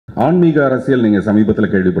ஆன்மீக அரசியல் நீங்கள்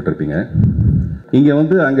சமீபத்தில் கேள்விப்பட்டிருப்பீங்க. இங்கே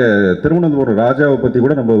அங்கே திருவனந்தபுரம் ராஜாவை பற்றி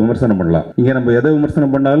கூட நம்ம விமர்சனம் பண்ணலாம். இங்கே நம்ம எதை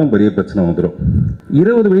விமர்சனம் பண்ணாலும் பெரிய பிரச்சனை வந்துடும்.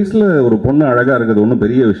 20 வயசில் ஒரு பொண்ணு அழகாக இருக்கிறது ஒன்றும்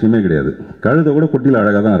பெரிய விஷயமே கிடையாது. கழுதை கூட குட்டியில்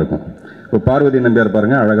அழகாக தான் இருக்கும். இப்போ பார்வதி நம்பியார்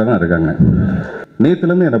பாருங்க, அழகாக தான் இருக்காங்க.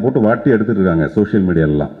 நேற்றுலேருந்து என்னை போட்டு வாட்டி எடுத்துட்டு இருக்காங்க சோஷியல்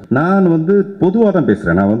மீடியாலலாம். நான் பொதுவாக தான்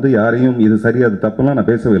பேசுகிறேன். நான் யாரையும் இது சரி அது தப்புலாம்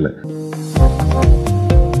நான் பேசவே இல்லை.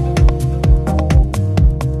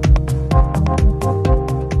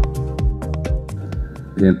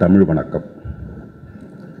 என் தமிழ் வணக்கம்.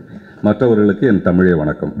 மற்றவர்களுக்கு என் தமிழே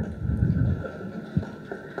வணக்கம்.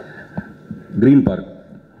 கிரீன் பார்க்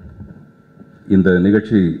இந்த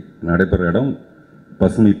நிகழ்ச்சி நடைபெற இடம்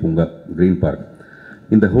பசுமை பூங்கா, கிரீன் பார்க்.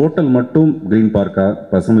 இந்த ஹோட்டல் மட்டும் கிரீன் பார்க்கா,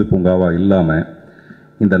 பசுமை பூங்காவா இல்லாமல்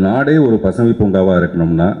இந்த நாடே ஒரு பசுமை பூங்காவாக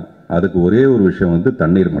இருக்கணும்னா அதுக்கு ஒரே ஒரு விஷயம்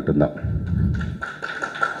தண்ணீர் மட்டும்தான்.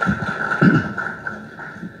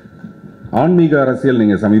 ஆன்மீக அரசியல்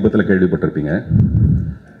நீங்கள் சமீபத்தில் கேள்விப்பட்டிருப்பீங்க.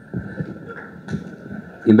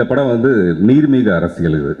 இந்த படம் நீர்மீக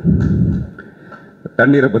அரசியல். இது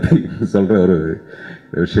தண்ணீரை பற்றி சொல்கிற ஒரு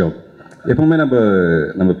விஷயம். எப்பவுமே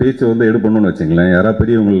நம்ம பேச்சு எடுப்பணும்னு வச்சுங்களேன், யாராவது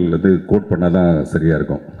பெரியவங்களுக்கு கோட் பண்ணால் தான் சரியாக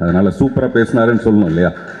இருக்கும். அதனால் சூப்பராக பேசினாருன்னு சொல்லணும்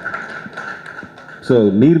இல்லையா? ஸோ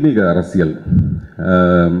நீர்மீக அரசியல்.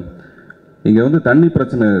 இங்கே தண்ணி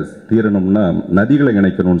பிரச்சனை தீரணும்னா நதிகளை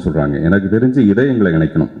இணைக்கணும்னு சொல்கிறாங்க. எனக்கு தெரிஞ்சு இதயங்களை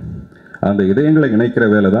இணைக்கணும். அந்த இதயங்களை இணைக்கிற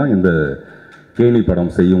வேலை தான் இந்த கேணி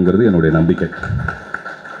படம் செய்யுங்கிறது என்னுடைய நம்பிக்கை.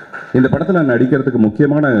 இந்த படத்தில் நான் நடிக்கிறதுக்கு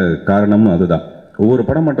முக்கியமான காரணமும் அதுதான். ஒவ்வொரு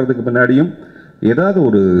படம் பண்ணுறதுக்கு பின்னாடியும் ஏதாவது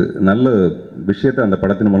ஒரு நல்ல விஷயத்தை அந்த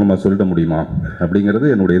படத்தின் மூலமாக சொல்லிட முடியுமா அப்படிங்கிறது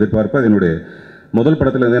என்னுடைய எதிர்பார்ப்பு. அது என்னுடைய முதல்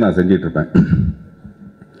படத்துலேருந்தே நான் செஞ்சிட்ருப்பேன்.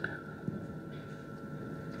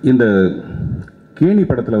 இந்த கேணி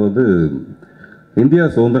படத்தில் இந்தியா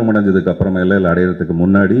சுதந்திரம் அடைஞ்சதுக்கு அப்புறமேல இல்லை அடையிறதுக்கு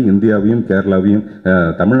முன்னாடி இந்தியாவையும் கேரளாவையும்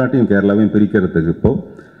தமிழ்நாட்டையும் கேரளாவையும் பிரிக்கிறதுக்கு இப்போது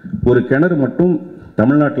ஒரு கிணறு மட்டும்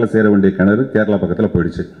தமிழ்நாட்டில் சேர வேண்டிய கிணறு கேரளா பக்கத்தில்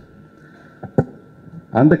போயிடுச்சு.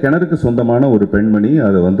 அந்த கிணறுக்கு சொந்தமான ஒரு பெண்மணி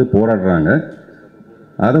அதை போராடுறாங்க.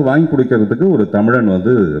 அதை வாங்கி குடிக்கிறதுக்கு ஒரு தமிழன்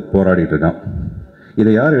போராடிட்டு இருக்கான்.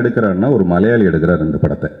 இதை யார் எடுக்கிறாருன்னா ஒரு மலையாளி எடுக்கிறார் இந்த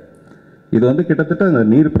படத்தை. இது கிட்டத்தட்ட அந்த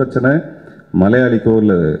நீர் பிரச்சனை மலையாளிக்கோ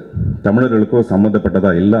இல்லை தமிழர்களுக்கோ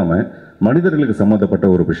சம்மந்தப்பட்டதா இல்லாமல் மனிதர்களுக்கு சம்மந்தப்பட்ட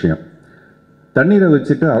ஒரு விஷயம். தண்ணீரை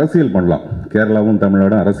வச்சுட்டு அரசியல் பண்ணலாம், கேரளாவும்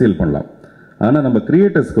தமிழ்நாடும் அரசியல் பண்ணலாம். ஆனால் நம்ம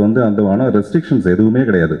கிரியேட்டர்ஸ்க்கு அந்த ரெஸ்ட்ரிக்ஷன்ஸ் எதுவுமே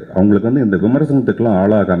கிடையாது. அவங்களுக்கு இந்த விமர்சனத்துக்கெல்லாம்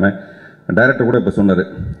ஆளாகாமல் டைரக்டர் கூட இப்போ சொன்னார்,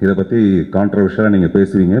 இதை பற்றி கான்ட்ரவர்ஷியலாக நீங்கள்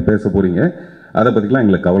பேசுவீங்க, பேச போகிறீங்க, அதை பற்றிலாம்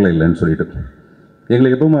எங்களுக்கு கவலை இல்லைன்னு சொல்லிட்டு.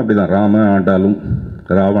 எங்களுக்கு எப்பவுமே அப்படி தான். ராம ஆண்டாலும்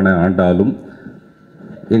ராவண ஆண்டாலும்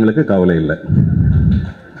எங்களுக்கு கவலை இல்லை.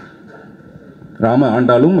 ராம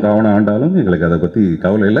ஆண்டாலும் ராவண ஆண்டாலும் எங்களுக்கு அதை பற்றி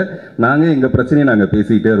கவலை இல்லை. நாங்கள் எங்கள் பிரச்சனையை நாங்கள்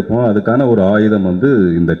பேசிக்கிட்டே இருப்போம். அதுக்கான ஒரு ஆயுதம்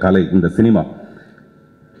இந்த கலை, இந்த சினிமா.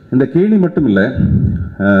 இந்த கேணி மட்டும் இல்லை,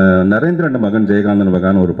 நரேந்திரன் மகன் ஜெயகாந்தன்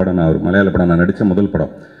மகன் ஒரு படம், நான் ஒரு மலையாள படம், நான் நடித்த முதல்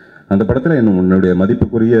படம். அந்த படத்தில் என்னுடைய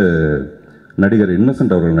மதிப்புக்குரிய நடிகர்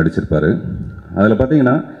இன்னசென்ட் அவர்கள் நடிச்சிருப்பார். அதில்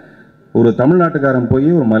பார்த்தீங்கன்னா ஒரு தமிழ்நாட்டுக்காரன் போய்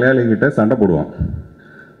ஒரு மலையாளிகிட்ட சண்டை போடுவான்.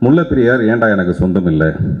 முல்லைப்பெரியார் ஏண்டா எனக்கு சொந்தம் இல்லை,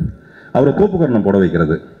 அவரை கோப்புக்கரணம் போட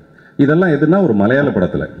வைக்கிறது. இதெல்லாம் எதுனா ஒரு மலையாள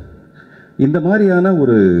படத்தில். இந்த மாதிரியான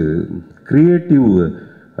ஒரு கிரியேட்டிவ்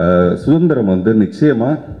சுதந்திரம்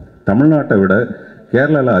நிச்சயமாக தமிழ்நாட்டை விட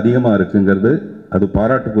கேரளாவில் அதிகமாக இருக்குங்கிறது அது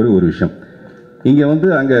பாராட்டுக்குரிய ஒரு விஷயம். இங்கே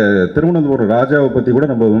அங்கே திருவனந்தபுரம் ராஜாவை பற்றி கூட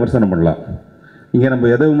நம்ம விமர்சனம் பண்ணலாம். இங்கே நம்ம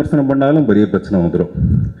எதை விமர்சனம் பண்ணாலும் பெரிய பிரச்சனை வந்துடும்.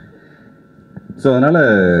 ஸோ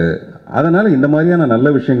அதனால் இந்த மாதிரியான நல்ல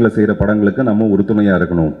விஷயங்களை செய்கிற படங்களுக்கு நம்ம உறுதுணையாக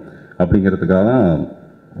இருக்கணும் அப்படிங்கிறதுக்காக தான்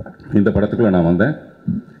இந்த படத்துக்குள்ளே நான் வந்தேன்.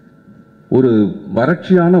 ஒரு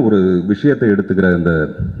வறட்சியான ஒரு விஷயத்தை எடுத்துக்கிற இந்த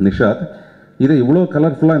நிஷாத் இதை இவ்வளோ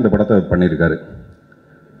கலர்ஃபுல்லாக இந்த படத்தை பண்ணியிருக்காரு.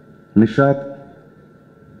 நிஷாத்,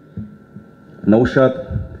 நௌஷாத்,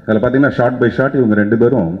 அதில் பார்த்தீங்கன்னா ஷார்ட் பை ஷார்ட் இவங்க ரெண்டு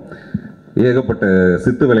பேரும் ஏகப்பட்ட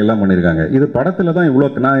சித்து வேலையெல்லாம் பண்ணியிருக்காங்க. இது படத்தில் தான் இவ்வளோ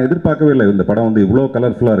நான் எதிர்பார்க்கவே இல்லை. இந்த படம் இவ்வளோ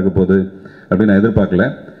கலர்ஃபுல்லாக இருக்க போகுது அப்படின்னு நான் எதிர்பார்க்கல.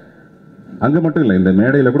 அங்கே மட்டும் இல்லை, இந்த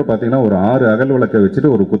மேடையில் கூட பார்த்தீங்கன்னா ஒரு 6 அகல் விளக்கை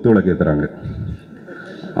வச்சுட்டு ஒரு குத்து விளக்கு ஏற்றுறாங்க.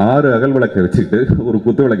 6 அகல் விளக்கை வச்சுட்டு ஒரு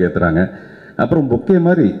குத்து விளக்கு ஏற்றுறாங்க. அப்புறம் பொக்கே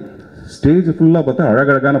மாதிரி ஸ்டேஜ் ஃபுல்லாக பார்த்தா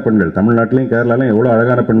அழகழகான பெண்கள், தமிழ்நாட்டிலையும் கேரளாலையும் எவ்வளோ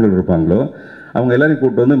அழகான பெண்கள் இருப்பாங்களோ அவங்க எல்லாரையும்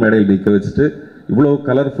கூப்பிட்டு மேடையில் நிற்க வச்சுட்டு இவ்வளோ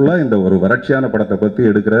கலர்ஃபுல்லாக இந்த ஒரு வறட்சியான படத்தை பற்றி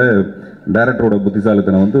எடுக்கிற டைரக்டரோட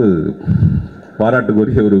புத்திசாலித்தனம்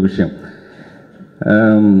பாராட்டுக்குரிய ஒரு விஷயம்.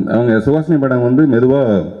 அவங்க சுஹாசினி மேடம்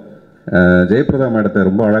மெதுவாக ஜெயபிரதா மேடத்தை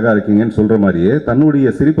ரொம்ப அழகாக இருக்கீங்கன்னு சொல்கிற மாதிரியே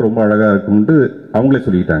தன்னுடைய சிரிப்பு ரொம்ப அழகாக இருக்கும்ட்டு அவங்களே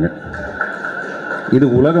சொல்லிக்கிட்டாங்க. இது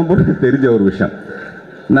உலகம் போட்டு தெரிஞ்ச ஒரு விஷயம்.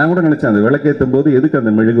 நான் கூட நினச்சேன் அந்த விளக்கேற்றும் போது எதுக்கு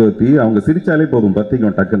அந்த மெழுகுவர்த்தி, அவங்க சிரித்தாலே போதும்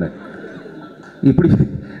பற்றிக்கும் டக்குன்னு. இப்படி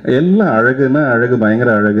எல்லாம் அழகுன்னா அழகு,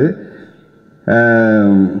 பயங்கர அழகு.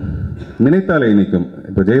 நினைத்தாலே இனிக்கும்.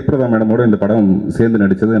 இப்போ ஜெயபிரதா மேடமோட இந்த படம் சேர்ந்து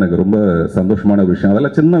நடித்தது எனக்கு ரொம்ப சந்தோஷமான ஒரு விஷயம்.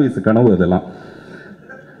 அதெல்லாம் சின்ன வயசு கனவு. அதெல்லாம்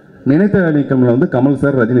நினைத்தாலே இனிக்கும்ல வந்து Kamal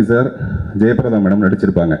sir, Rajini sir, Jayaprada madam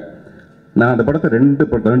நடிச்சிருப்பாங்க. நான் அந்த படத்தை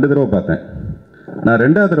ரெண்டு தடவை பார்த்தேன். நான்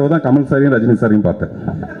 2வது தடவை தான் கமல் சாரையும் ரஜினி சாரையும் பார்த்தேன்.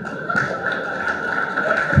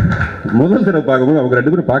 முதல் தடவை பார்க்கும்போது அவங்க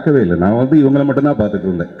 2 பேரும் பார்க்கவே இல்லை. நான் வந்து இவங்களை மட்டும்தான் பார்த்துட்டு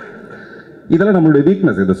இருந்தேன். இதெல்லாம் நம்மளுடைய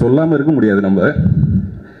வீக்னஸ். இதை சொல்லாமல் இருக்க முடியாது. நம்ம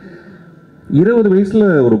 20 வயசில்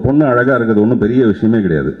ஒரு பொண்ணு அழகாக இருக்கிறது ஒன்றும் பெரிய விஷயமே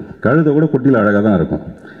கிடையாது. கழுதை கூட குட்டியில் அழகாக தான் இருக்கும்.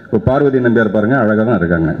 இப்போ பார்வதி நம்பியார் பாருங்க, அழகாக தான்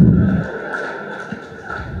இருக்காங்க.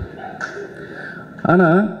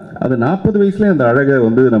 ஆனால் அது 40 வயசுலேயே அந்த அழகை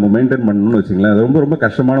வந்து நம்ம மெயின்டைன் பண்ணணும்னு வச்சுங்களேன், அது ரொம்ப ரொம்ப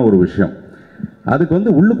கஷ்டமான ஒரு விஷயம். அதுக்கு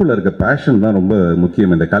வந்து உள்ளுக்குள்ளே இருக்க பேஷன் தான் ரொம்ப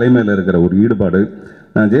முக்கியம். இந்த கலை மேலே இருக்கிற ஒரு ஈடுபாடு.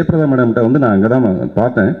 நான் ஜெயபிரதா மேடம்கிட்ட வந்து நான் அங்கே தான்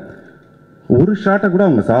பார்த்தேன். ஒரு ஷாட்டை கூட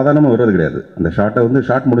அவங்க சாதாரணமாக வர்றது கிடையாது. அந்த ஷாட்டை வந்து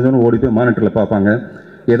ஷாட் முடிஞ்சோன்னு ஓடி போய் மானிட்டரில் பார்ப்பாங்க.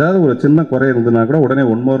 ஏதாவது ஒரு சின்ன குறை இருந்ததுன்னா கூட உடனே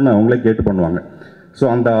ஒன் மோர்னு அவங்களே கேட்டு பண்ணுவாங்க. ஸோ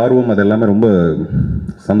அந்த ஆர்வம் அது எல்லாமே ரொம்ப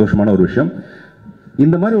சந்தோஷமான ஒரு விஷயம்.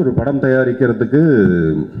 இந்த மாதிரி ஒரு படம் தயாரிக்கிறதுக்கு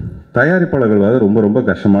தயாரிப்பாளர்கள் வந்து ரொம்ப ரொம்ப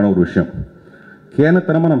கஷ்டமான ஒரு விஷயம்.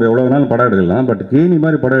 கேனத்தனமாக நம்ம எவ்வளோ வேணாலும் படம் எடுக்கலாம். பட் கேனி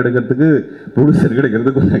மாதிரி படம் எடுக்கிறதுக்கு ப்ரொடியூசர்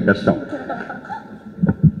கிடைக்கிறது கொஞ்சம் கஷ்டம்.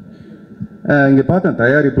 இங்கே பார்த்தேன்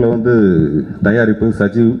தயாரிப்பில் வந்து தயாரிப்பு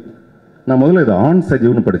சஜீவ். நான் முதல்ல இது ஆண்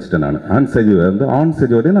சஜீவ்னு படிச்சுட்டேன். நான் ஆண் சஜீவ் வந்து ஆண்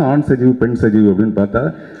சஜீவ் வந்து ஆண் சஜீவ் பெண் சஜீவ் அப்படின்னு பார்த்தா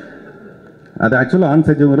அது ஆக்சுவலாக ஆண்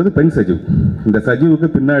சஜீவ்ங்கிறது பெண் சஜீவ். இந்த சஜீவுக்கு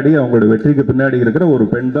பின்னாடி அவங்களோட வெற்றிக்கு பின்னாடி இருக்கிற ஒரு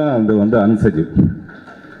பெண் தான் அது வந்து ஆண் சஜீவ்.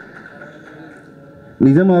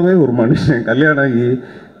 நிஜமாவே ஒரு மனுஷன் கல்யாணம் ஆகி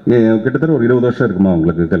கிட்டத்தட்ட ஒரு 20 வருஷம் இருக்குமா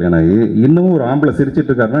அவங்களுக்கு கல்யாணம் ஆகி இன்னமும் ஒரு ஆம்பளை சிரிச்சிட்டு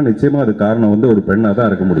இருக்காருன்னா நிச்சயமாக அது காரணம் வந்து ஒரு பெண்ணாக தான்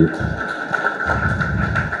இருக்க முடியும்.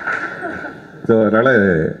 ஸோ அதனால்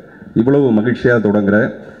இவ்வளவு மகிழ்ச்சியாக தொடங்குற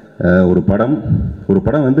ஒரு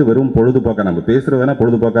படம் வந்து வெறும் பொழுதுபோக்காக நம்ம பேசுகிறது வேணால்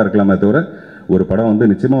பொழுதுபோக்காக இருக்கலாமே தவிர ஒரு படம் வந்து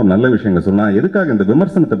நிச்சயமாக ஒரு நல்ல விஷயங்களை சொல்லலாம். எதுக்காக இந்த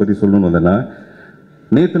விமர்சனத்தை பற்றி சொல்லணும்னு வந்தேன்னா,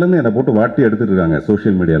 நேற்றுலேருந்து என்னை போட்டு வாட்டி எடுத்துகிட்டு இருக்காங்க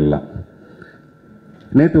சோஷியல் மீடியாலலாம்.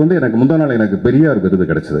 நேற்று வந்து எனக்கு முந்தா நாள் எனக்கு பெரியார் விருது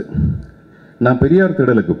கிடச்சிது. நான் பெரியார்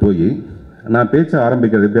திடலுக்கு போய் நான் பேச்ச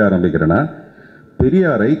ஆரம்பிக்கிறது எப்படி ஆரம்பிக்கிறேன்னா,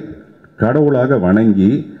 பெரியாரை கடவுளாக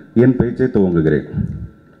வணங்கி என் பேச்சை துவங்குகிறேன்.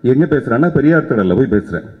 எங்கே பேசுகிறேன்னா பெரியார் திடலில் போய்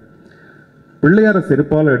பேசுகிறேன். பிள்ளையாரை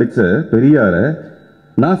செருப்பால் அடித்த பெரியாரை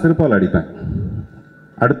நான் செருப்பால் அடிப்பேன்.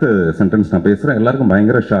 அடுத்த சென்டென்ஸ் நான் பேசுகிறேன். எல்லாருக்கும்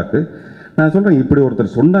பயங்கர ஷாக்கு. நான் சொல்கிறேன், இப்படி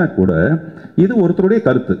ஒருத்தர் சொன்னால் கூட இது ஒருத்தருடைய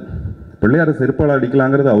கருத்து. பிள்ளையாரை செருப்பால்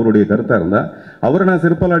அடிக்கலாங்கிறது அவருடைய கருத்தாக இருந்தால் அவரை நான்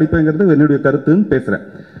செருப்பால் அடிப்பேங்கிறது என்னுடைய கருத்துன்னு பேசுகிறேன்.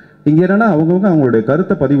 இங்கே என்னென்னா அவங்கவுங்க அவங்களுடைய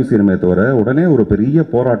கருத்தை பதிவு செய்யணுமே தவிர உடனே ஒரு பெரிய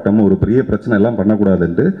போராட்டம் ஒரு பெரிய பிரச்சனை எல்லாம்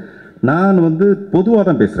பண்ணக்கூடாதுன்ட்டு நான் வந்து பொதுவாக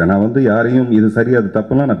தான் பேசுகிறேன். நான் வந்து யாரையும் இது சரி அது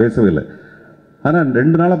தப்புலாம் நான் பேசவே இல்லை. ஆனால்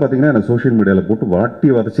 2 நாளாக பார்த்தீங்கன்னா எனக்கு சோஷியல் மீடியாவில் போட்டு வாட்டி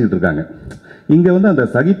வதச்சிக்கிட்டு இருக்காங்க. இங்கே வந்து அந்த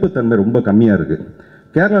சகிப்புத்தன்மை ரொம்ப கம்மியாக இருக்குது.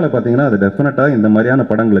 கேரளாவில் பார்த்தீங்கன்னா அது டெஃபினட்டாக இந்த மாதிரியான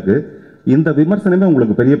படங்களுக்கு இந்த விமர்சனமே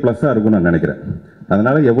உங்களுக்கு பெரிய ப்ளஸ்ஸாக இருக்கும்னு நான் நினைக்கிறேன்.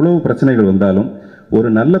 அதனால் எவ்வளவு பிரச்சனைகள் வந்தாலும் ஒரு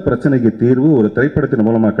நல்ல பிரச்சனைக்கு தீர்வு ஒரு திரைப்படத்தின்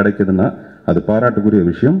மூலமாக கிடைக்குதுன்னா அது பாராட்டுக்குரிய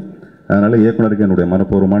விஷயம். அதனால் இயக்குனருக்கு என்னுடைய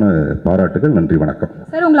மனப்பூர்வமான பாராட்டுகள். நன்றி, வணக்கம்.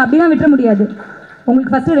 சார், உங்களை அப்படிலாம் விட்டுற முடியாது.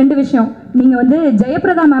 உங்களுக்கு ஃபர்ஸ்ட் 2 விஷயம். நீங்கள் வந்து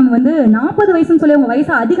ஜெயபிரதா மேம் வந்து 40 வயசுன்னு சொல்லி உங்கள்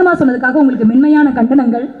வயசை அதிகமாக சொன்னதுக்காக உங்களுக்கு மென்மையான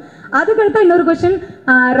கண்டனங்கள். அதுக்கடுத்த இன்னொரு கொஸ்டின்,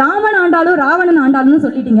 ராமன் ஆண்டாலும் ராவணன் ஆண்டாலும்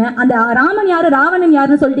சொல்லிட்டீங்க. அந்த ராமன் யாரு ராவணன்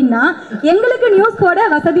யாருன்னு சொல்லிட்டீங்கன்னா எங்களுக்கு நியூஸ் போட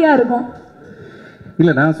வசதியாக இருக்கும்.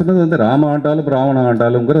 இல்லை, நான் சொன்னது வந்து ராம ஆண்டாலும் ராவண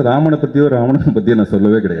ஆண்டாலுங்கிற ராமனை பற்றியோ ராவணனை பற்றியோ நான்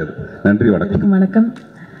சொல்லவே கிடையாது. நன்றி, வணக்கம். வணக்கம்.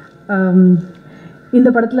 இந்த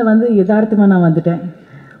படத்தில் வந்து யதார்த்தமாக நான் வந்துட்டேன்.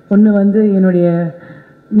 ஒன்று வந்து என்னுடைய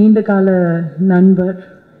நீண்ட கால நண்பர்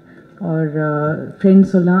ஒரு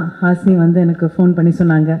ஃப்ரெண்ட்ஸ் எல்லாம் ஹாஸ்னி வந்து எனக்கு ஃபோன் பண்ணி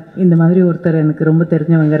சொன்னாங்க, இந்த மாதிரி ஒருத்தர் எனக்கு ரொம்ப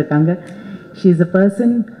தெரிஞ்சவங்க இருக்காங்க. She is a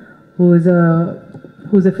person who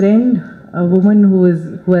is a friend, a woman who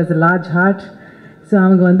has a large heart. So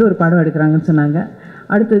அவங்க வந்து ஒரு படம் எடுக்கிறாங்கன்னு சொன்னாங்க.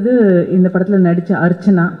 அடுத்தது இந்த படத்தில் நடித்த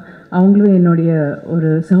அர்ச்சனா, அவங்களும் என்னுடைய ஒரு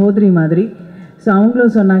சகோதரி மாதிரி. ஸோ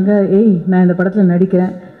அவங்களும் சொன்னாங்க, ஏய் நான் இந்த படத்தில்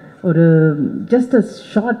நடிக்கிறேன், ஒரு ஜஸ்ட் அ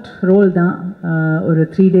ஷார்ட் ரோல் தான், ஒரு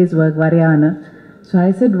 3 days work வரையான்னு. So I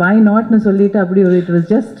set வை நாட்னு சொல்லிவிட்டு அப்படி ஒரு it was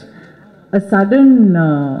just a sudden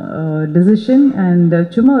decision and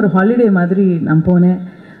சும்மா ஒரு ஹாலிடே மாதிரி நான் போனேன்.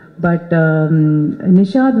 பட்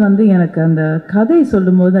நிஷாத் வந்து எனக்கு அந்த கதை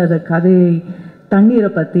சொல்லும்போது அந்த கதை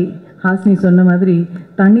தண்ணீரை பற்றி ஹாஸ்னி சொன்ன மாதிரி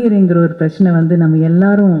தண்ணீருங்கிற ஒரு பிரச்சனை வந்து நம்ம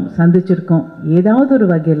எல்லாரும் சந்திச்சிருக்கோம் ஏதாவது ஒரு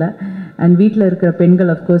வகையில். அண்ட் வீட்டில் இருக்கிற பெண்கள்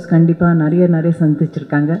அஃப்கோர்ஸ் கண்டிப்பாக நிறைய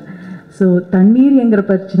சந்திச்சிருக்காங்க. ஸோ தண்ணீர் என்கிற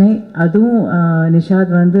பிரச்சனை அதுவும்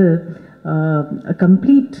நிஷாத் வந்து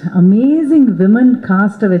கம்ப்ளீட் அமேசிங் விமன்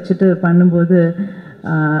காஸ்ட்டை வச்சுட்டு பண்ணும்போது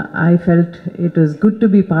I felt it was good to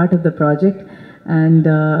be part of the project. And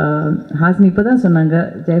Hasni இப்போ தான் சொன்னாங்க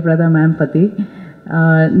ஜெயபிரதா மேம் பற்றி.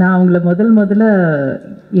 நான் அவங்கள முதல்ல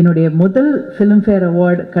என்னுடைய முதல் ஃபிலிம்ஃபேர்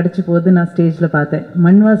அவார்டு கிடச்ச போது நான் ஸ்டேஜில் பார்த்தேன்.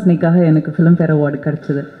 மண்வாசனைக்காக எனக்கு ஃபிலிம்ஃபேர் அவார்டு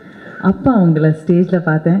கிடச்சிது. அப்போ அவங்கள ஸ்டேஜில்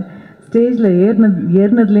பார்த்தேன். ஸ்டேஜில்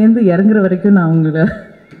ஏறினதுலேருந்து இறங்குற வரைக்கும் நான்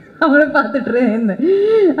அவங்கள பார்த்துட்டு இருந்தேன்.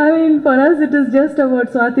 ஐ mean for us it is just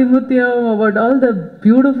about Swathi முத்தியம், about all the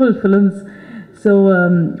beautiful films. So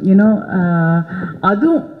you know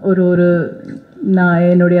அதுவும் ஒரு நான்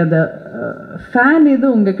என்னுடைய அந்த ஃபேன் இது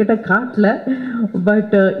உங்ககிட்ட காட்டல,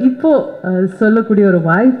 பட் இப்போது சொல்லக்கூடிய ஒரு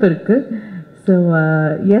வாய்ப்பு இருக்குது. So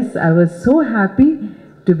S, I was so happy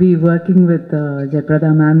to be working with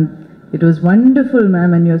Jayaprada ma'am. It was wonderful,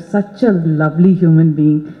 ma'am, and you're such a lovely human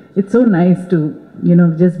being. It's so nice to,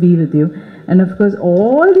 just be with you. And of course,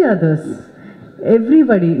 all the others,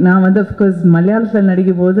 everybody. Now, of course, Malayalam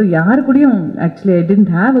நடிக்கும் போது யார் கூடயும் actually I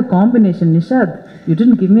didn't have a combination. Nishad, you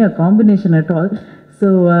didn't give me a combination at all. So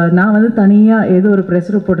நான் தனியாக ஏதோ ஒரு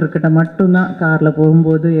press report இருக்கட்ட மட்டும்தான் காரில்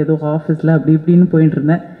போகும்போது ஏதோ ஆஃபீஸில் அப்படி இப்படின்னு போயிட்டு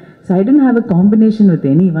இருந்தேன். So I tent have a combination with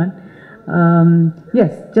any one.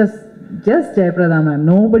 S, just Jayaprada ma'am,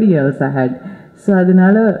 nobody else I had. So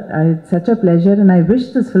adinala it's such a pleasure, and I wish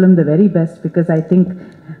this film the very best, because I think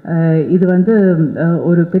இது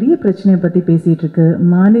ஒரு பெரிய பிரச்சனையை பற்றி பேசிகிட்டு இருக்கு.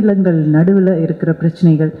 மாநிலங்கள் நடுவில் இருக்கிற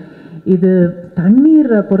பிரச்சனைகள் இது.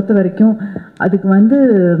 தண்ணீரை பொறுத்த வரைக்கும் அதுக்கு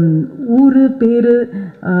ஊர் பேர்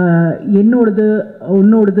என்னோடது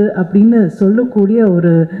உன்னோடது அப்படின்னு சொல்லக்கூடிய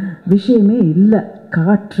ஒரு விஷயமே இல்லை.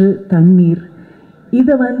 காற்று, தண்ணீர்,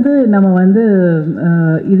 இதை நம்ம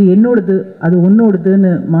இது என்னோடது அது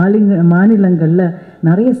உன்னோடதுன்னு மாநிலங்களில்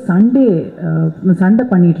நிறைய சண்டை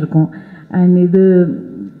பண்ணிகிட்ருக்கோம். அண்ட் இது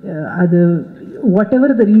அது வாட்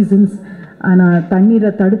எவர் த ரீசன்ஸ், ஆனால் தண்ணீரை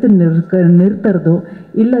தடுத்து நிறுத்துறதோ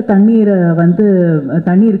இல்லை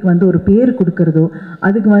தண்ணீருக்கு ஒரு பேர் கொடுக்கறதோ,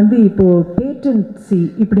 அதுக்கு இப்போது பேட்டன்சி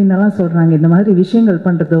இப்படின்னலாம் சொல்கிறாங்க. இந்த மாதிரி விஷயங்கள்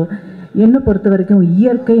பண்ணுறதோ என்னை பொறுத்த வரைக்கும்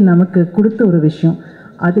இயற்கை நமக்கு கொடுத்த ஒரு விஷயம்.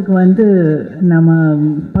 அதுக்கு நம்ம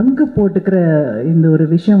பங்கு போட்டுக்கிற இந்த ஒரு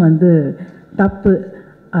விஷயம் தப்பு.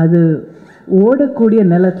 அது ஓடக்கூடிய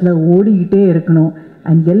நிலத்தில் ஓடிக்கிட்டே இருக்கணும்.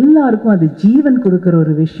 அண்ட் எல்லாருக்கும் அது ஜீவன் கொடுக்குற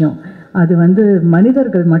ஒரு விஷயம். அது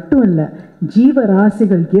மனிதர்கள் மட்டும் இல்லை,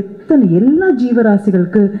 ஜீவராசிகள், எல்லா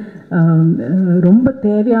ஜீவராசிகளுக்கு ரொம்ப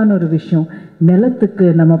தேவையான ஒரு விஷயம். நிலத்துக்கு,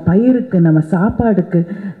 நம்ம பயிருக்கு, நம்ம சாப்பாடுக்கு,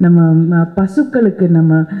 நம்ம பசுக்களுக்கு,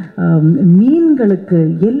 நம்ம மீன்களுக்கு,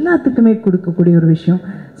 எல்லாத்துக்குமே கொடுக்கக்கூடிய ஒரு விஷயம்.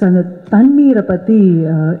 ஸோ அந்த தண்ணீரை பற்றி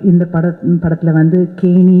இந்த படத்தில்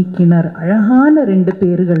கேணி, கிணறு, அழகான 2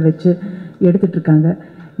 பேர்கள் வச்சு எடுத்துட்ருக்காங்க.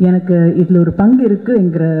 எனக்கு இதில் ஒரு பங்கு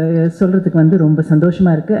இருக்குங்கிற சொல்கிறதுக்கு ரொம்ப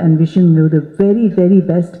சந்தோஷமாக இருக்குது. And wishing you the very very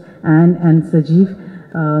best, and Sajeev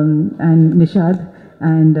and Nishat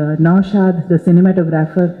and Naushad, the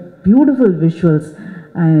cinematographer, beautiful visuals,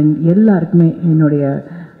 and எல்லாருக்குமே என்னுடைய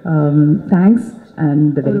thanks.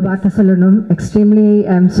 And ஒரு வார்த்தை சொல்லணும். extremely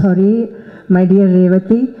I'm sorry my dear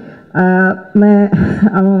Revati,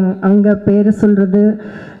 அவங்க பேரை சொல்கிறது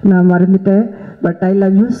நான் மறந்துட்டேன். but I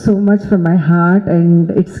love you so much from my heart, and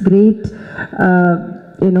it's great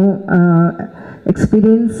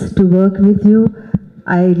experience to work with you.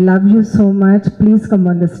 I love you so much. Please come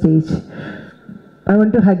on the stage. I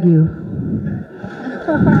want to hug you.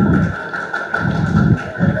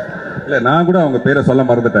 இல்லை, நான் கூட அவங்க பேரை சொல்ல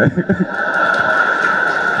மறந்துட்டேன்.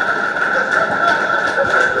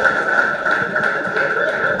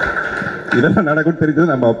 இதெல்லாம் நடக்கும்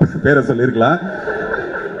தெரிஞ்சது நம்ம பேரை சொல்லியிருக்கலாம்.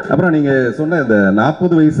 அப்புறம் நீங்கள் சொன்ன இந்த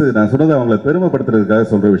 40 வயசு, நான் சொன்னது அவங்கள பெருமைப்படுத்துறதுக்காக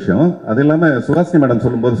சொல்கிற விஷயம். அது இல்லாமல் சுஹாசினி மேடம்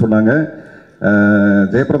சொல்லும்போது சொன்னாங்க,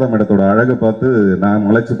 ஜெயபிரதா மேடத்தோட அழகை பார்த்து நான்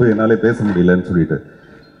மலைச்சு போய் என்னாலே பேச முடியலன்னு சொல்லிட்டு.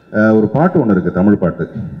 ஒரு பாட்டு ஒன்று இருக்குது, தமிழ் பாட்டு.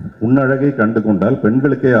 உன்னழகை கண்டு கொண்டால்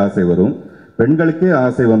பெண்களுக்கே ஆசை வரும், பெண்களுக்கே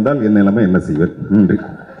ஆசை வந்தால் என் நிலைமை என்ன செய்வேன். நன்றி.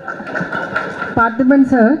 Parthiban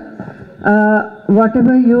sir,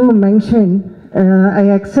 whatever you mentioned, I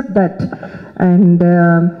accept that. And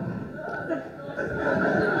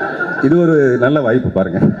இது ஒரு நல்ல வாய்ப்பு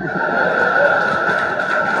பாருங்க.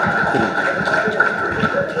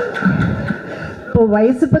 இப்போ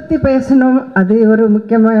வயசு பற்றி பேசணும், அது ஒரு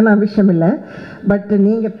முக்கியமான விஷயம் இல்லை. பட்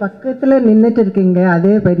நீங்கள் பக்கத்தில் நின்றுட்டு இருக்கீங்க,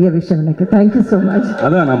 அதே பெரிய விஷயம் எனக்கு. Thank you so much.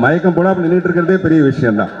 அதான் நான் மயக்கம் போடாமல் நின்றுட்டு இருக்கிறதே பெரிய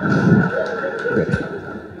விஷயம்தான்.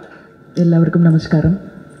 எல்லாருக்கும் நமஸ்காரம்.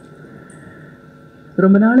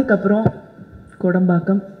 ரொம்ப நாளுக்கு அப்புறம்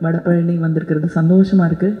கோடம்பாக்கம் வடபழனி வந்திருக்கிறது சந்தோஷமாக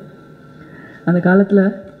இருக்குது. அந்த காலத்தில்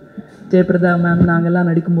ஜெயபிரதா மேம் நாங்கள்லாம்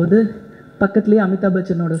நடிக்கும்போது பக்கத்துலேயே அமிதாப்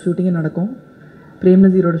பச்சனோட ஷூட்டிங்கும் நடக்கும், பிரேம்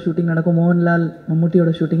நசீரோட ஷூட்டிங் நடக்கும், மோகன்லால்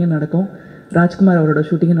மம்முட்டியோட ஷூட்டிங்கும் நடக்கும், ராஜ்குமார் அவரோட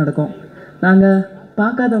ஷூட்டிங்கும் நடக்கும். நாங்கள்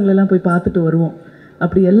பார்க்காதவங்களெல்லாம் போய் பார்த்துட்டு வருவோம்.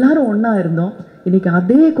 அப்படி எல்லாரும் ஒன்றா இருந்தோம். இன்றைக்கி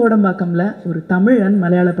அதே கோடம்பாக்கமில் ஒரு தமிழ் அண்ட்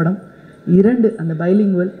மலையாள படம் 2 அந்த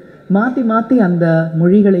பைலிங்குவல் மாற்றி மாற்றி அந்த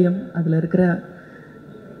மொழிகளையும் அதில் இருக்கிற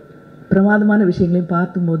பிரமாதமான விஷயங்களையும்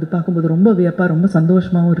பார்க்கும்போது ரொம்ப வியப்பாக ரொம்ப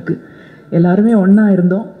சந்தோஷமாகவும் இருக்குது. எல்லாருமே ஒன்றா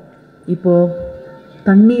இருந்தோம். இப்போது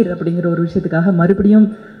தண்ணீர் அப்படிங்கிற ஒரு விஷயத்துக்காக மறுபடியும்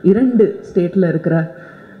 2 ஸ்டேட்டில் இருக்கிற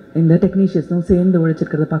இந்த டெக்னீஷியன்ஸும் சேர்ந்து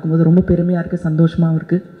உழைச்சிருக்கிறத பார்க்கும்போது ரொம்ப பெருமையாக இருக்குது, சந்தோஷமாகவும்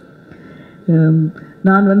இருக்குது.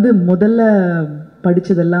 நான் முதல்ல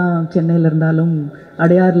படித்ததெல்லாம் சென்னையில் இருந்தாலும்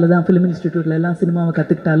அடையாறில் தான் ஃபிலிம் இன்ஸ்டிடியூட்டில் எல்லாம் சினிமாவை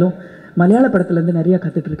கற்றுக்கிட்டாலும் மலையாள படத்துலேருந்து நிறையா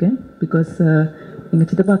கற்றுட்ருக்கேன். பிகாஸ் எங்கள்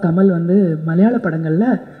சித்தப்பா கமல் மலையாள படங்களில்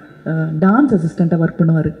டான்ஸ் அசிஸ்டண்ட்டாக ஒர்க்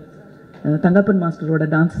பண்ணுவார், தங்கப்பன் மாஸ்டரோட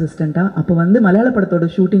டான்ஸ் அசிஸ்டண்ட்டாக. அப்போ மலையாள படத்தோட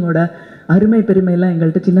ஷூட்டிங்கோட அருமை பெருமையெல்லாம்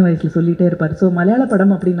எங்கள்கிட்ட சின்ன வயசில் சொல்லிகிட்டே இருப்பார். ஸோ மலையாள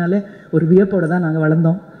படம் அப்படின்னாலே ஒரு வியப்போடு தான் நாங்கள்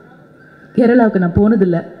வளர்ந்தோம். கேரளாவுக்கு நான்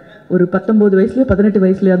போனதில்லை. ஒரு 19 வயசுலையோ 18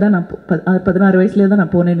 வயசுலையோ தான் நான் 16 வயசுலேயே தான்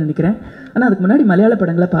நான் போனேன்னு நினைக்கிறேன். ஆனால் அதுக்கு முன்னாடி மலையாள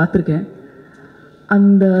படங்களை பார்த்துருக்கேன்.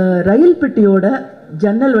 அந்த ரயில் பெட்டியோட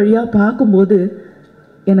ஜன்னல் வழியாக பார்க்கும்போது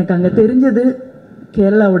எனக்கு அங்கே தெரிஞ்சது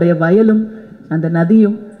கேரளாவுடைய வயலும் அந்த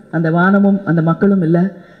நதியும் அந்த வானமும் அந்த மக்களும் இல்லை,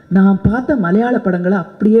 நான் பார்த்த மலையாள படங்களை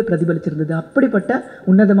அப்படியே பிரதிபலிச்சிருந்தது. அப்படிப்பட்ட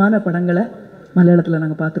உன்னதமான படங்களை மலையாளத்தில்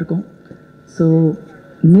நாங்கள் பார்த்துருக்கோம். ஸோ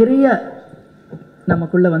நிறைய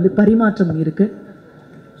நமக்குள்ளே பரிமாற்றம் இருக்குது.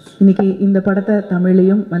 இன்றைக்கி இந்த படத்தை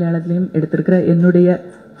தமிழ்லையும் மலையாளத்துலேயும் எடுத்திருக்கிற என்னுடைய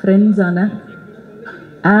ஃப்ரெண்ட்ஸான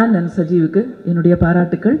ஆன் அண்ட் சஜீவுக்கு என்னுடைய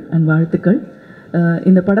பாராட்டுக்கள் அண்ட் வாழ்த்துக்கள்.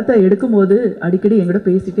 இந்த படத்தை எடுக்கும்போது அடிக்கடி என்கிட்ட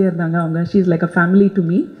பேசிகிட்டே இருந்தாங்க. அவங்க she is like a family to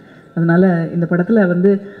me. அதனால் இந்த படத்தில்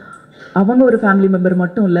அவங்க ஒரு ஃபேமிலி மெம்பர்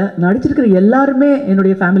மட்டும் இல்லை, நடிச்சிருக்கிற எல்லாருமே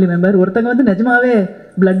என்னுடைய ஃபேமிலி மெம்பர். ஒருத்தங்க நிஜமாவே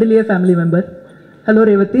பிளட்லேயே family member. Hello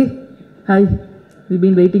Revathi, hi, we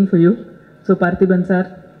been waiting for you. So Parthiban sir,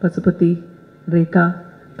 Pasupathi, Rekha,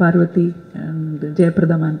 Parvati and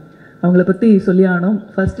Jayaprada ma'am, அவங்கள பற்றி சொல்லி ஆனோம்.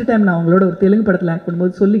 ஃபஸ்ட்டு டைம் நான் அவங்களோட ஒரு தெலுங்கு படத்தில் ஆக்ட்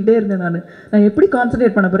பண்ணும்போது சொல்லிக்கிட்டே இருந்தேன், நான் எப்படி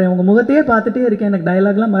கான்சன்ட்ரேட் பண்ண போகிறேன், உங்கள் முகத்தையே பார்த்துட்டே இருக்கேன், எனக்கு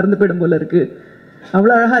டயலாக்லாம் மறந்து போயிடும் போல இருக்குது,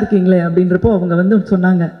 அவ்வளோ அழகாக இருக்கீங்களே அப்படின்றப்போ அவங்க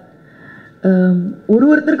சொன்னாங்க,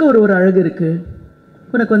 ஒருத்தருக்கு ஒரு அழகு இருக்குது.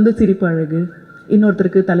 உனக்கு சிரிப்பு அழகு,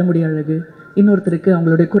 இன்னொருத்தருக்கு தலைமுடி அழகு, இன்னொருத்தருக்கு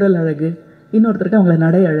அவங்களுடைய குரல் அழகு, இன்னொருத்தருக்கு அவங்கள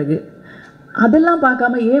நடை அழகு. அதெல்லாம்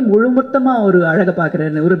பார்க்காம ஏன் முழுமொத்தமாக ஒரு அழகை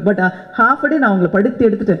பார்க்குறேன்னு பட் ஹாஃப் டே நான் அவங்கள படுத்து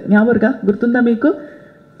எடுத்துட்டேன். ஞாபகம் இருக்கா? గుర్తుందా మీకు?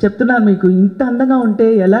 చెప్తున్నాను మీకు, ఇంత అందంగా ఉంటే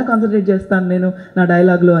ఎలా కాన్సన్ట్రేట్ చేస్తాను నేను నా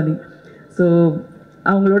డైలాగ్లో అని. ஸோ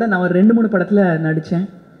அவங்களோட நான் ஒரு 2-3 படத்தில் நடித்தேன்.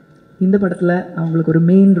 இந்த படத்தில் அவங்களுக்கு ஒரு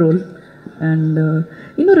மெயின் ரோல். அண்ட்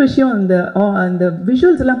இன்னொரு விஷயம், இந்த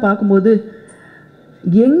விஷுவல்ஸ் எல்லாம் பார்க்கும்போது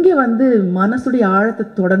எங்கே மனசுடைய ஆழத்தை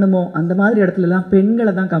தொடணுமோ அந்த மாதிரி இடத்துலலாம்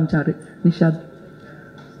பெண்களை தான் காமிச்சார் நிஷாத்.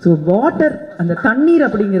 ஸோ வாட்டர், அந்த தண்ணீர்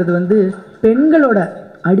அப்படிங்கிறது பெண்களோட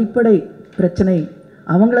அடிப்படை பிரச்சனை,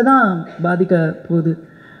 அவங்கள தான் பாதிக்க போகுது.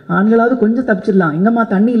 ஆண்களாவது கொஞ்சம் தப்பிச்சிடலாம், எங்கம்மா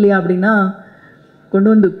தண்ணி இல்லையா அப்படின்னா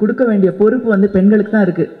கொண்டு கொடுக்க வேண்டிய பொறுப்பு பெண்களுக்கு தான்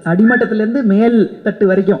இருக்குது. அடிமட்டத்துலேருந்து மேல் தட்டு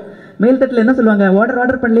வரைக்கும். மேல் தட்டில் என்ன சொல்லுவாங்க,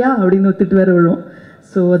 ஆர்டர் பண்ணலையா அப்படின்னு திட்டு வேறு விழும்.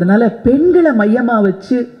 ஸோ அதனால் பெண்களை மையமாக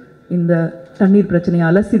வச்சு இந்த தண்ணீர் பிரச்சனையை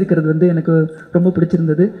அலசி இருக்கிறது எனக்கு ரொம்ப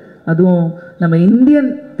பிடிச்சிருந்தது. அதுவும் நம்ம இந்தியன்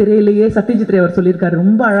திரையிலேயே சத்யஜித் ரே அவர் சொல்லியிருக்காரு,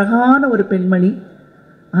 ரொம்ப அழகான ஒரு பெண்மணி,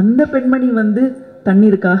 அந்த பெண்மணி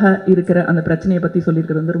தண்ணீருக்காக இருக்கிற அந்த பிரச்சனையை பற்றி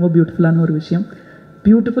சொல்லியிருக்கிறது ரொம்ப பியூட்டிஃபுல்லான ஒரு விஷயம்.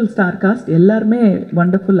 பியூட்டிஃபுல் ஸ்டார் காஸ்ட், எல்லாருமே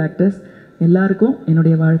வண்டர்ஃபுல் ஆக்டர்ஸ், எல்லாருக்கும்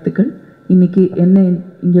என்னுடைய வாழ்த்துக்கள். இன்றைக்கி என்னை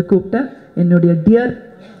இங்கே கூப்பிட்ட என்னுடைய டியர்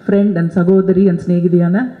ஃப்ரெண்ட் அண்ட் சகோதரி அண்ட்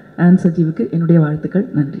ஸ்நேகிதியான ஆன் சஜீவுக்கு என்னுடைய வாழ்த்துக்கள்.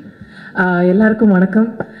 நன்றி. எல்லாருக்கும் வணக்கம்.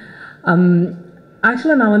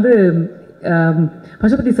 ஆக்சுவலாக நான்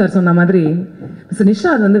பசுபதி சார் சொன்ன மாதிரி mister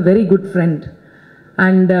Nishat very good friend.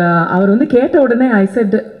 And அவர் கேட்ட உடனே ஐ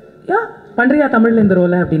செட், யா பண்ணுறியா தமிழில் இந்த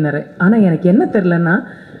ரோலை அப்படின்னாரு. ஆனால் எனக்கு என்ன தெரிலன்னா,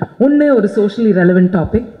 ஒன்று ஒரு சோஷியலி ரெலவெண்ட்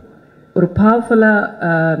டாபிக், ஒரு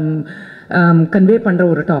பவர்ஃபுல்லாக கன்வே பண்ணுற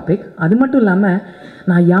ஒரு டாபிக். அது மட்டும் இல்லாமல்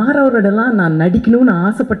நான் யாரோடலாம் நான் நடிக்கணும்னு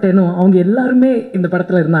ஆசைப்பட்டேனோ அவங்க எல்லாருமே இந்த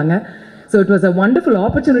படத்தில் இருந்தாங்க. So it was a wonderful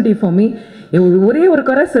opportunity for me. ஒரே ஒரு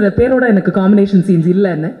குறை, சில பேரோட எனக்கு காம்பினேஷன் சீன்ஸ்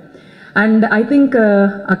இல்லைன்னு. அண்ட் ஐ திங்க்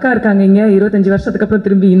அக்கா இருக்காங்க இங்கே 25 வருஷத்துக்கு அப்புறம்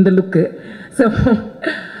திரும்பி இந்த லுக்கு. ஸோ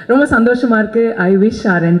ரொம்ப சந்தோஷமாக இருக்குது. I wish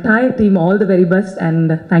our entire team all the very best and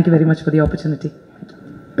thank you very much for the opportunity.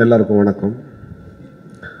 எல்லாருக்கும் வணக்கம்.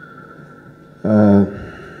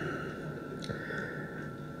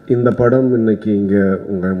 இந்த படம் இன்னைக்கு இங்கே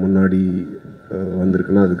உங்கள் முன்னாடி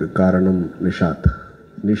வந்திருக்குன்னா அதுக்கு காரணம் நிஷாத்.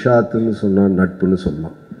 நிஷாத்துன்னு சொன்னால் நட்புன்னு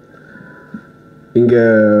சொல்லலாம். இங்கே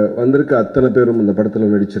வந்திருக்க அத்தனை பேரும், இந்த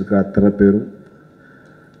படத்தில் நடிச்சிருக்க அத்தனை பேரும்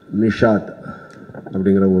நிஷாத்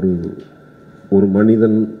அப்படிங்கிற ஒரு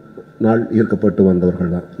மனிதனால் ஈர்க்கப்பட்டு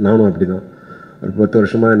வந்தவர்கள் தான். நானும் அப்படி தான். ஒரு 10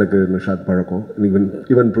 வருஷமாக எனக்கு நிஷாத் பழக்கம்.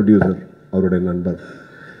 ஈவன் ப்ரொடியூசர், அவருடைய நண்பர்,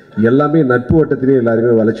 எல்லாமே நட்பு வட்டத்திலே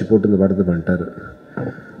எல்லாருமே வளைச்சி போட்டு இந்த படத்தை பண்ணிட்டார்.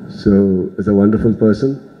 So it's a wonderful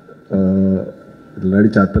person. இதில்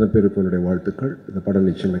நடித்த அத்தனை பேருக்கு என்னுடைய வாழ்த்துக்கள். இந்த படம்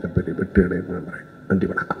நிச்சயம் மிகப்பெரிய வெற்றி அடையும் நம்புகிறேன். நன்றி,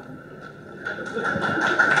 வணக்கம்.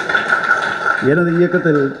 எனது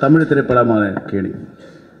இயக்கத்தில் தமிழ் திரைப்படமான கேணி.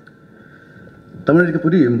 தமிழுக்கு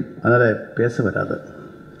புரியும், அதனால் பேச வராது.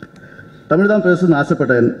 தமிழ் தான் பேசணும்னு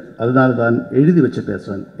ஆசைப்பட்டேன், அதனால தான் எழுதி வச்சு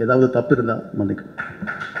பேசுவேன். ஏதாவது தப்பு இருந்தால் மன்னிக்கும்.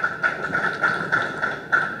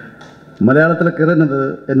 மலையாளத்தில் கிறனது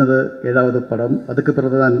என்னது ஏதாவது படம், அதுக்கு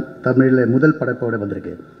பிறகு தான் தமிழில் முதல் படைப்போட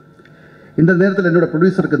வந்திருக்கேன். இந்த நேரத்தில் என்னோட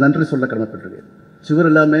ப்ரொடியூசருக்கு நன்றி சொல்ல கடமைப்பட்டிருக்கேன். சுவர்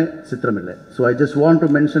எல்லாமே சித்திரம் இல்லை. So I just want to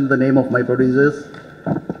mention the name of my producers,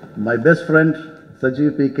 my best friend Sajeev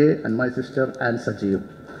PK and my sister Anne Sajeev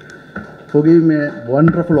for giving me a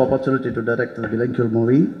wonderful opportunity to direct the bilingual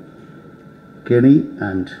movie Keni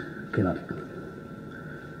and Keni.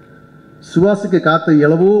 சுவாசிக்க காற்று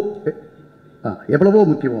எவ்வளவோ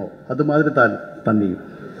முக்கியமோ அது மாதிரி தான் தண்ணீர்.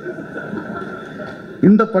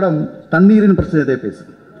 இந்த படம் தண்ணீரின் பிரச்சனையை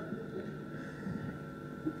பேசும்.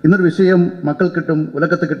 இன்னொரு விஷயம் மக்கள்கிட்டும்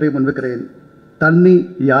உலகத்துக்கிட்டையும் முன்வைக்கிறேன். தண்ணி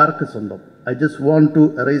யாருக்கு சொந்தம்? I just want to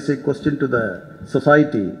raise a question to the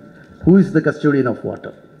society. Who is the custodian of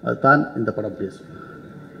water? அதுதான் இந்த படம் பேசும்.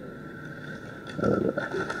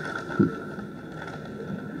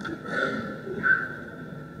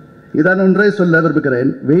 இதான் ஒன்றை சொல்ல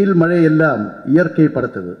விரும்புகிறேன். வெயில் மழை எல்லாம் இயற்கை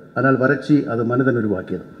படைத்தது, ஆனால் வறட்சி அது மனிதன்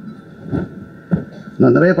உருவாக்கியது.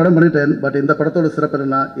 நான் நிறைய படம் பண்ணிட்டேன், பட் இந்த படத்தோட சிறப்பு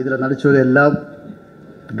என்னன்னா இதில் நடிச்சவங்க எல்லாம்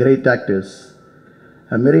great actors.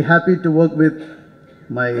 I'm very happy to work with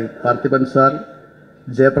my Parthiban sir,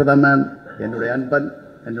 Jayaprada ma'am, என்னுடைய அன்பன்,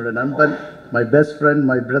 என்னுடைய நண்பன், my best friend,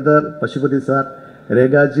 my brother, Pashupati sir,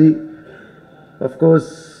 Regaji, of course,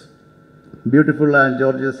 beautiful and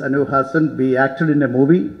gorgeous Anu Hassan. We acted in a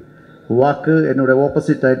movie. வாக்கு என்னுடைய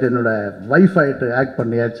opposite ஆகிட்டு என்னோட wife ஆகிட்டு act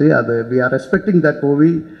பண்ணியாச்சு. அது we are expecting that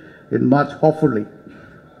movie in March hopefully.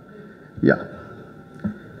 Yeah.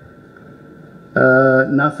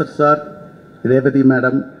 Nasir sir, Revati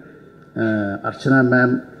madam, Archana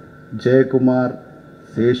ma'am, Jayakumar,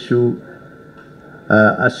 Seshu,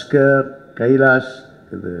 Ashkar, Kailash,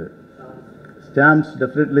 Stamps,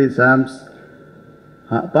 definitely Stamps,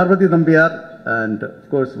 Parvati Nambiyar, and of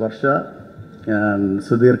course Varsha and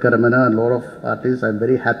Sudhir Karamana, and a lot of artists. I'm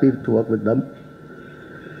very happy to work with them.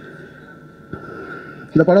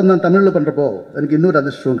 இந்த படம் நான் தமிழில் பண்ணுறப்போ எனக்கு இன்னொரு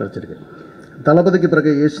அதிர்ஷ்டம் கிடச்சிருக்கு. தளபதிக்கு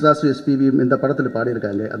பிறகு யேசுதாஸ் எஸ்பிவியும் இந்த படத்தில்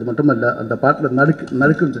பாடியிருக்காங்க. அது மட்டுமல்ல, அந்த பாட்டில்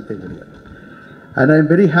நடுக்கும் சித்திருக்காங்க. And I'm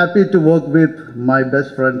very happy to work with my best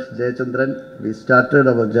friend Jayachandran. We started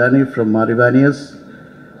our journey from Marivanius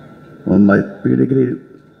on my pre-degree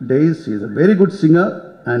days. He's a very good singer,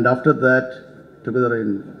 and after that together in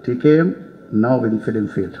TKM, now in film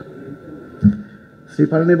field. Sri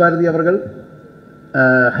Palani Bharati avargal,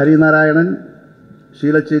 Hari Narayanan,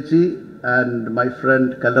 Sheila Chechi, and my friend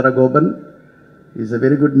Kallara Goban. He's a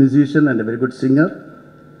very good musician and a very good singer.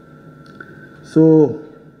 So,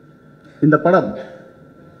 இந்த படம்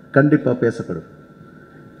கண்டிப்பாக பேசப்படும்.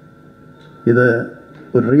 இது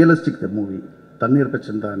ஒரு realistic movie. தண்ணீர்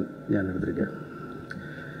பிரச்சனை தான் நான் எடுத்திருக்கேன்.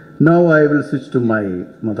 Now I will switch to my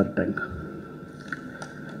mother tongue.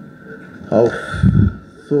 Oh,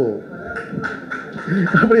 so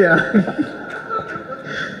அப்படியா?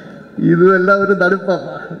 ഇത് എല്ലാവരും തടുപ്പാ.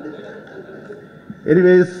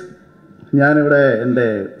 എനിവേസ്, ഞാനിവിടെ എൻ്റെ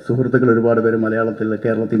സുഹൃത്തുക്കൾ ഒരുപാട് പേര്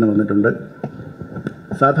കേരളത്തിൽ നിന്ന് വന്നിട്ടുണ്ട്.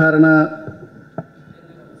 സാധാരണ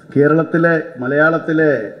മലയാളത്തിലെ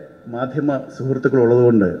മാധ്യമ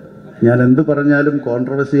സുഹൃത്തുക്കളുള്ളതുകൊണ്ട് ഞാൻ എന്ത് പറഞ്ഞാലും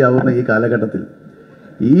കോൺട്രവേഴ്സി ആവുന്ന ഈ കാലഘട്ടത്തിൽ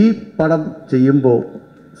ഈ പടം ചെയ്യുമ്പോൾ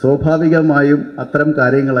സ്വാഭാവികമായും അത്തരം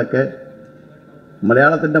കാര്യങ്ങളൊക്കെ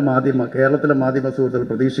കേരളത്തിലെ മാധ്യമ സുഹൃത്തുക്കൾ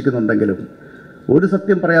പ്രതീക്ഷിക്കുന്നുണ്ടെങ്കിലും ഒരു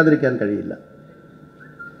സത്യം പറയാതിരിക്കാൻ കഴിയില്ല.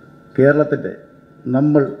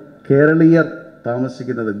 നമ്മൾ കേരളീയർ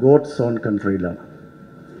താമസിക്കുന്നത് ഗോഡ്സ് ഓൺ കൺട്രിയിലാണ്.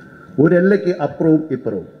 ഒരു എല്ലയ്ക്ക് അപ്പുറവും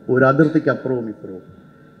ഇപ്പുറവും, ഒരു അതിർത്തിക്ക് അപ്പുറവും ഇപ്പുറവും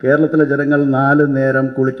കേരളത്തിലെ ജനങ്ങൾ 4 നേരം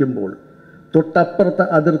കുളിക്കുമ്പോൾ തൊട്ടപ്പുറത്തെ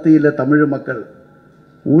അതിർത്തിയിലെ തമിഴ് മക്കൾ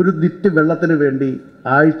ഒരു ദിറ്റ് വെള്ളത്തിന് വേണ്ടി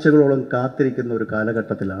ആഴ്ചകളോളം കാത്തിരിക്കുന്ന ഒരു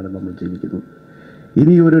കാലഘട്ടത്തിലാണ് നമ്മൾ ജീവിക്കുന്നത്.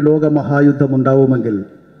 ഇനിയൊരു ലോകമഹായുദ്ധം ഉണ്ടാവുമെങ്കിൽ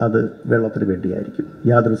അത് വെള്ളത്തിന് വേണ്ടിയായിരിക്കും,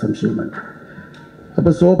 യാതൊരു സംശയവും വേണ്ട.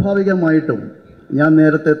 അപ്പോൾ സ്വാഭാവികമായിട്ടും ഞാൻ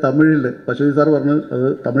നേരത്തെ തമിഴിൽ, പശുപതി സാർ പറഞ്ഞു അത്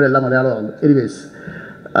തമിഴല്ല മലയാളമാണ്, എനിവേസ്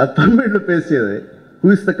തമിഴിൽ പേശിയത് who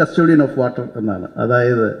is the custodian of water എന്നാണ്.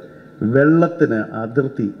 അതായത് വെള്ളത്തിന്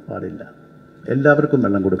അതിർത്തി പാടില്ല, എല്ലാവർക്കും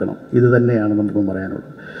വെള്ളം കൊടുക്കണം. ഇത് തന്നെയാണ് നമുക്ക് പറയാനുള്ളത്.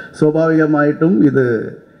 സ്വാഭാവികമായിട്ടും ഇത്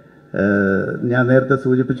ഞാൻ നേരത്തെ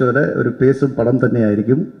സൂചിപ്പിച്ച പോലെ ഒരു പേസും പടം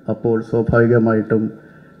തന്നെയായിരിക്കും. അപ്പോൾ സ്വാഭാവികമായിട്ടും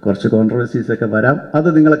കുറച്ച് കോൺട്രവേഴ്സീസൊക്കെ വരാം. അത്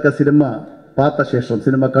നിങ്ങളൊക്കെ സിനിമ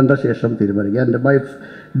കണ്ട ശേഷം തീരുമാനിക്കുക. And my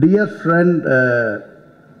dear friend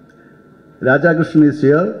Rajakrishnan is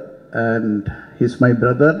here and his my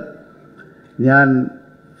brother. ഞാൻ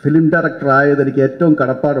ഫിലിം ഡയറക്ടർ ആയത് എനിക്ക് ഏറ്റവും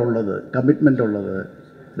കടപ്പാടുള്ളത്, കമ്മിറ്റ്മെൻ്റ് ഉള്ളത്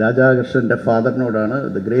രാധാകൃഷ്ണൻ്റെ ഫാദറിനോടാണ്.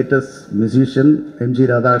 The greatest musician M G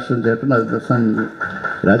Radhakrishnan ചേട്ടൻ, അത് sun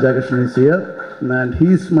Radhakrishnan is here and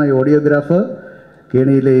he's my ഓഡിയോഗ്രാഫർ.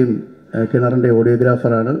 കേണിയിലെയും കിണറിൻ്റെ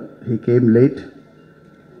ഓഡിയോഗ്രാഫറാണ്. He came late.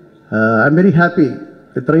 I am very happy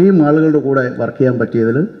ഇത്രയും ആളുകളുടെ കൂടെ വർക്ക് ചെയ്യാൻ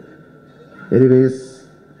പറ്റിയതിൽ. Anyways,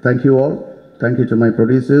 thank you all. Thank you to my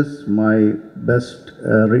producers, my best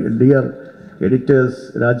dear editors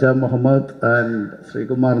Raja Muhammad and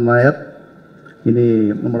Sreekumar Nair. ഇനി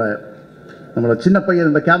നമ്മുടെ ചിന്നപ്പയ്യൻ,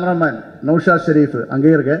 ദ ക്യാമറാമാൻ നൗഷാദ് ഷെരീഫ്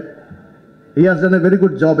അങ്ങേർക്ക്. He has done A very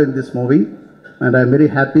good job in this movie and I am very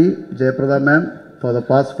happy. Jaya Prada ma'am, for the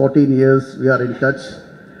past 14 years V are in touch.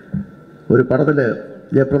 ഒരു പടത്തിൽ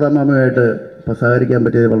ജയപ്രദ മാമുമായിട്ട് സഹകരിക്കാൻ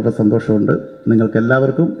പറ്റിയത് വളരെ സന്തോഷമുണ്ട്. നിങ്ങൾക്ക്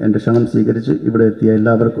എല്ലാവർക്കും എൻ്റെ ക്ഷണം സ്വീകരിച്ച് ഇവിടെ എത്തിയ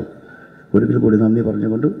എല്ലാവർക്കും ഒരിക്കൽ കൂടി നന്ദി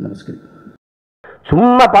പറഞ്ഞുകൊണ്ട് നമസ്കരിക്കും.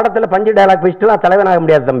 சும்மா படத்துல பஞ்சு டயலாக் வச்சுட்டுலாம் தலைவனாக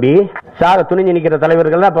முடியாது தம்பி. சாக துணிஞ்சு நிக்கிற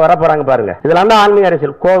தலைவர்கள் தான் இப்போ வர போறாங்க பாருங்க. இதெல்லாம் தான் ஆன்மீக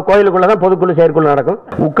அரசியல். கோயிலுக்குள்ளதான் பொதுக்குழு செயற்குழு நடக்கும்.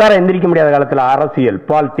 உட்கார எந்திரிக்க முடியாத காலத்துல அரசியல்,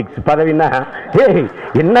 பாலிடிக்ஸ், பதவின்னா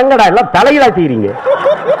என்னங்கடா எல்லாம் தலையிலா செய்றீங்க.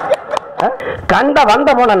 கண்ட வந்த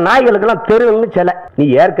போன நாய்களுக்கெல்லாம் தெருன்னு சில. நீ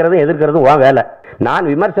ஏற்கிறதும் எதிர்க்கிறதும் உன் வேலை. நான்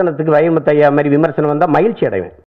விமர்சனத்துக்கு வைமத்தையா மாதிரி விமர்சனம் வந்தா மகிழ்ச்சி அடைவேன்.